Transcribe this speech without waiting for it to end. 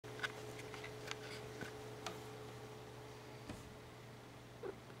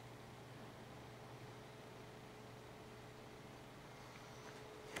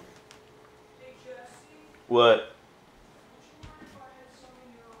What?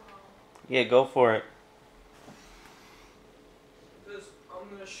 Yeah, go for it. Because I'm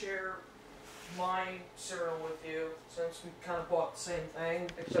going to share my cereal with you, since we kind of bought the same thing,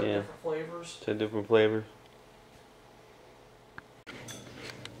 except different flavors. 10 different flavors.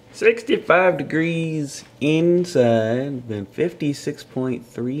 65 degrees inside, and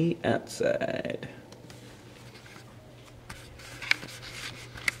 56.3 outside.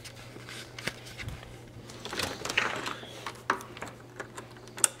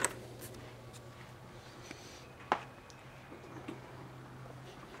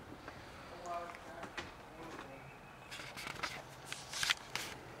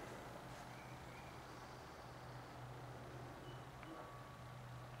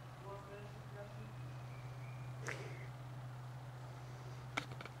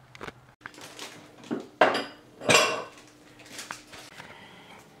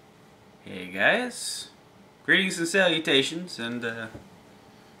 Hey guys, greetings and salutations, and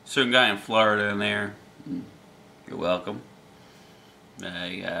certain guy in Florida in there, you're welcome.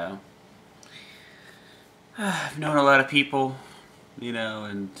 I've known a lot of people, you know,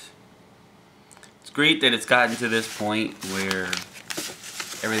 and it's great that it's gotten to this point where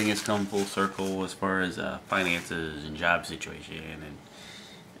everything has come full circle as far as finances and job situation and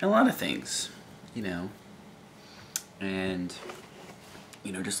a lot of things, you know, and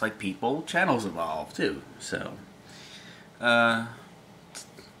you know, just like people, channels evolve too. So,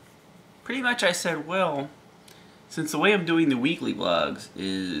 pretty much I said, well, since the way I'm doing the weekly vlogs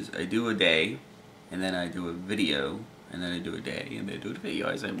is I do a day, and then I do a video, and then I do a day, and then I do a video,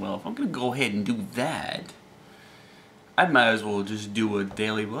 I said, well, if I'm going to go ahead and do that, I might as well just do a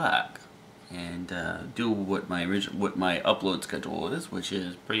daily vlog, and do what my upload schedule is, which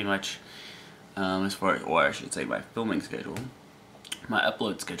is pretty much, as far as, or I should say my filming schedule. My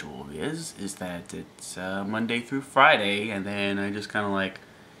upload schedule is that it's Monday through Friday, and then I just kind of like,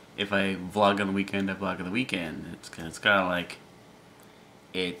 if I vlog on the weekend, I vlog on the weekend. It's kind of like,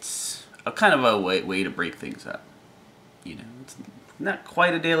 it's a kind of a way to break things up. You know, it's not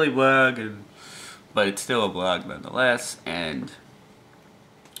quite a daily vlog, but it's still a vlog nonetheless. And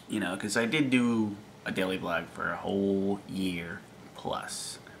you know, because I did do a daily vlog for a whole year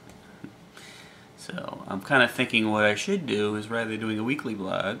plus. So I'm kind of thinking what I should do is, rather than doing a weekly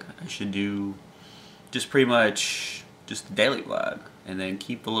vlog, I should do just pretty much just a daily vlog, and then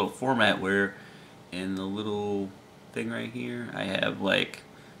keep the little format where in the little thing right here I have like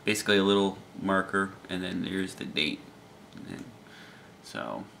basically a little marker, and then there's the date. And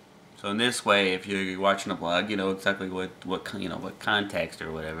so in this way, if you're watching a vlog, you know exactly what context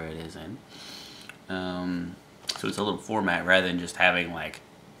or whatever it is in. So it's a little format rather than just having like,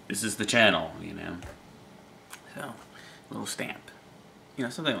 this is the channel, you know. So, a little stamp, you know,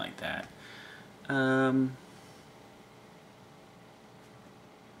 something like that. So,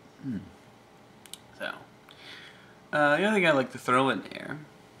 the other thing I'd like to throw in there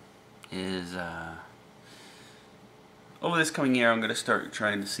is, over this coming year, I'm going to start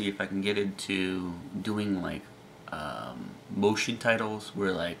trying to see if I can get into doing like motion titles,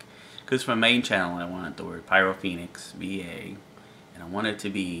 where like, because for my main channel I want the word PyroFenixVA. I want it to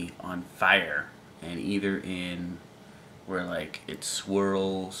be on fire, and either in where like it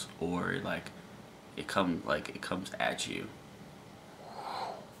swirls or like it comes at you,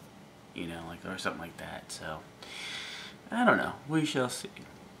 you know, like, or something like that. So I don't know, we shall see.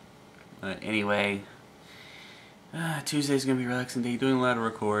 But anyway, Tuesday's gonna be a relaxing day, doing a lot of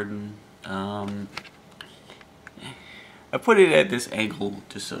recording. I put it at this angle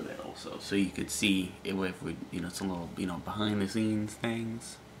just so that so you could see it if we, you know, it's a little, you know, behind the scenes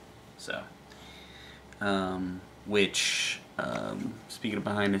things. So, speaking of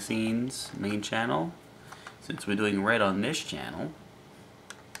behind the scenes, main channel, since we're doing red on this channel,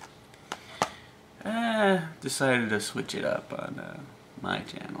 decided to switch it up on my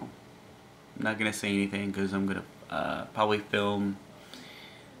channel. I'm not gonna say anything because I'm gonna probably film.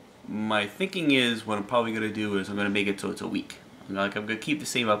 My thinking is, what I'm probably gonna do is I'm gonna make it so it's a week. I'm gonna keep the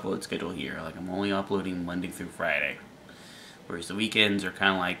same upload schedule here. Like, I'm only uploading Monday through Friday, whereas the weekends are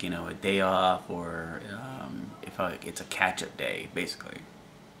kind of like, you know, a day off, or if it's a catch-up day, basically,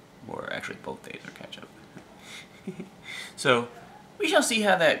 or actually both days are catch-up. So we shall see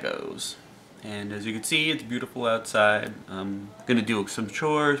how that goes. And as you can see, it's beautiful outside. I'm gonna do some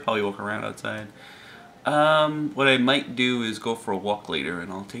chores, probably walk around outside. What I might do is go for a walk later, and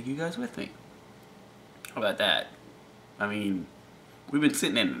I'll take you guys with me. How about that? I mean, we've been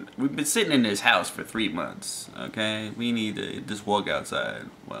sitting in this house for 3 months. Okay, we need to just walk outside.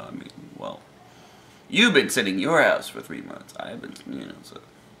 Well, you've been sitting in your house for 3 months. I've been, you know, so.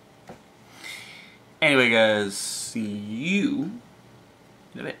 Anyway, guys, see you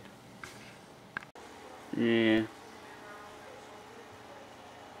in a bit. Yeah.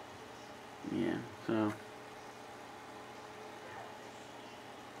 Yeah, so.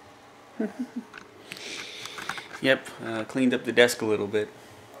 Yep, cleaned up the desk a little bit.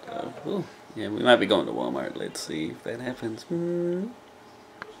 So, ooh, yeah, we might be going to Walmart. Let's see if that happens.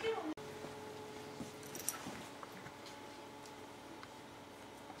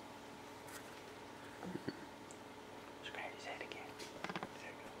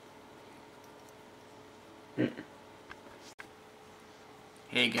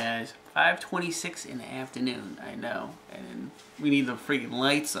 Hey guys, 5:26 in the afternoon. I know, and we need the freaking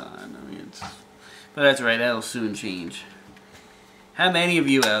lights on. I mean, but that's right. That'll soon change. How many of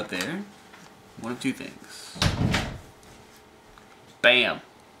you out there? One of two things. Bam.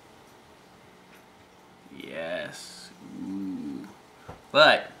 Yes. Ooh.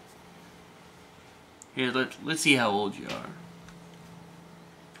 But here, let's see how old you are.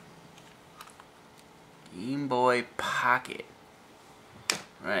 Game Boy Pocket.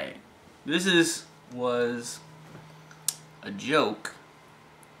 Right. This was a joke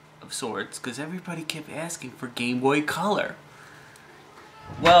of sorts because everybody kept asking for Game Boy Color.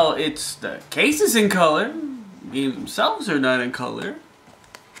 Well, it's the case is in color. Games themselves are not in color.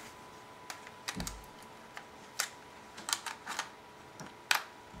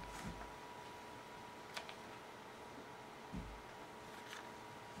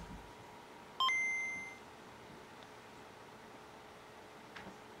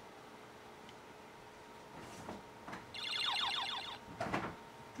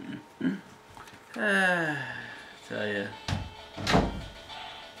 Tell ya.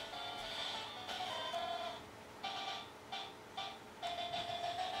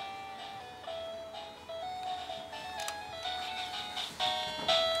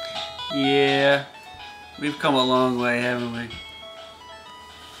 Yeah, we've come a long way, haven't we?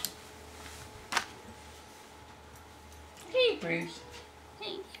 Hey, Bruce.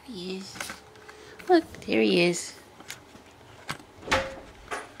 Hey, there he is. Look, there he is.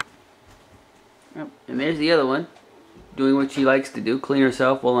 Yep. And there's the other one, doing what she likes to do, clean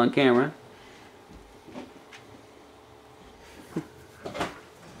herself while on camera.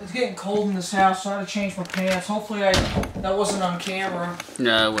 It's getting cold in this house, so I had to change my pants. Hopefully that wasn't on camera.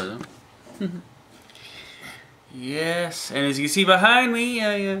 No, it wasn't. Yes, and as you can see behind me,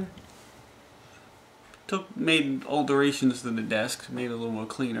 I made alterations to the desk, made it a little more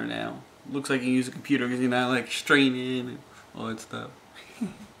cleaner now. Looks like you can use a computer because you're not like straining and all that stuff.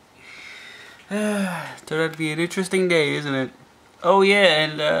 Turned out to be an interesting day, isn't it? Oh yeah,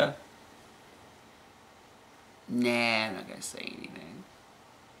 and nah, I'm not gonna say anything.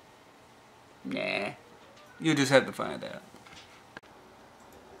 Nah, you just have to find out.